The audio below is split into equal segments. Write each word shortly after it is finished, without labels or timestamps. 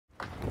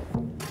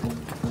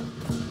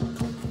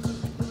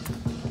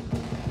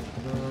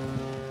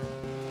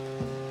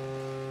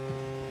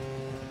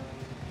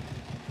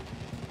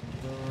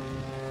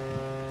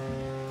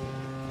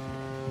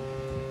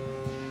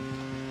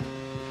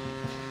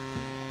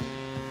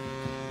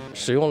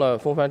使用了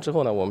风帆之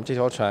后呢，我们这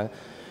条船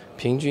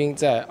平均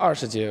在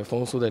20节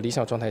风速的理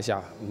想状态下，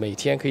每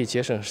天可以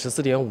节省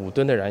14.5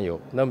吨的燃油，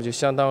那么就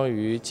相当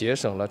于节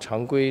省了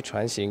常规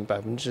船型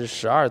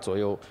12%左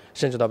右，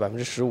甚至到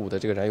15%的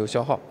这个燃油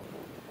消耗。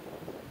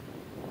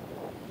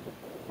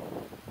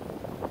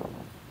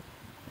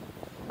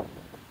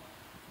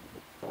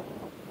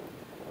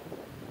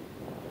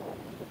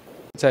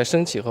在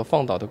升起和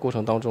放倒的过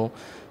程当中，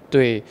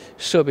对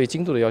设备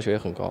精度的要求也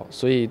很高，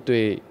所以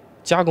对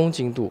加工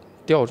精度、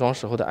吊装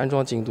时候的安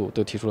装精度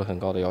都提出了很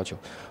高的要求。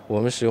我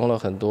们使用了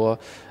很多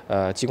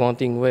激光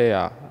定位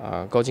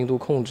高精度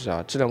控制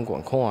质量管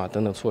控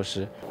等等措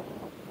施。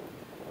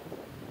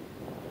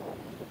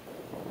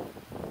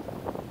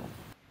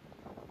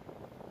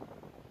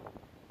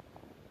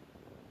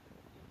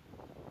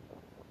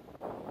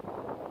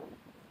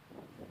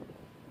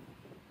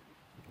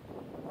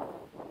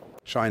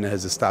China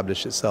has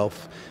established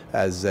itself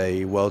as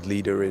a world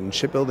leader in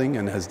shipbuilding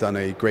and has done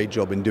a great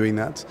job in doing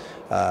that.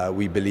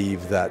 We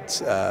believe that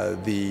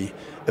the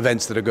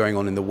events that are going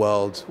on in the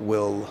world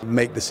will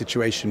make the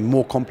situation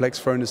more complex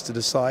for owners to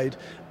decide,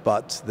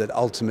 but that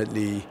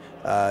ultimately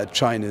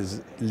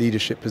China's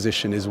leadership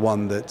position is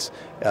one that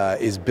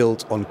is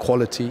built on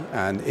quality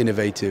and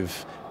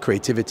innovative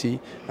creativity,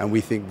 and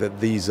we think that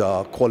these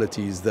are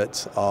qualities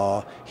that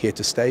are here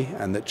to stay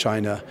and that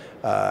China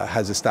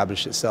has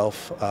established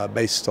itself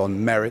based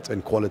on merit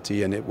and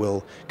quality, and it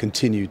will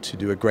continue to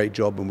do a great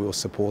job and we will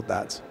support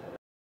that.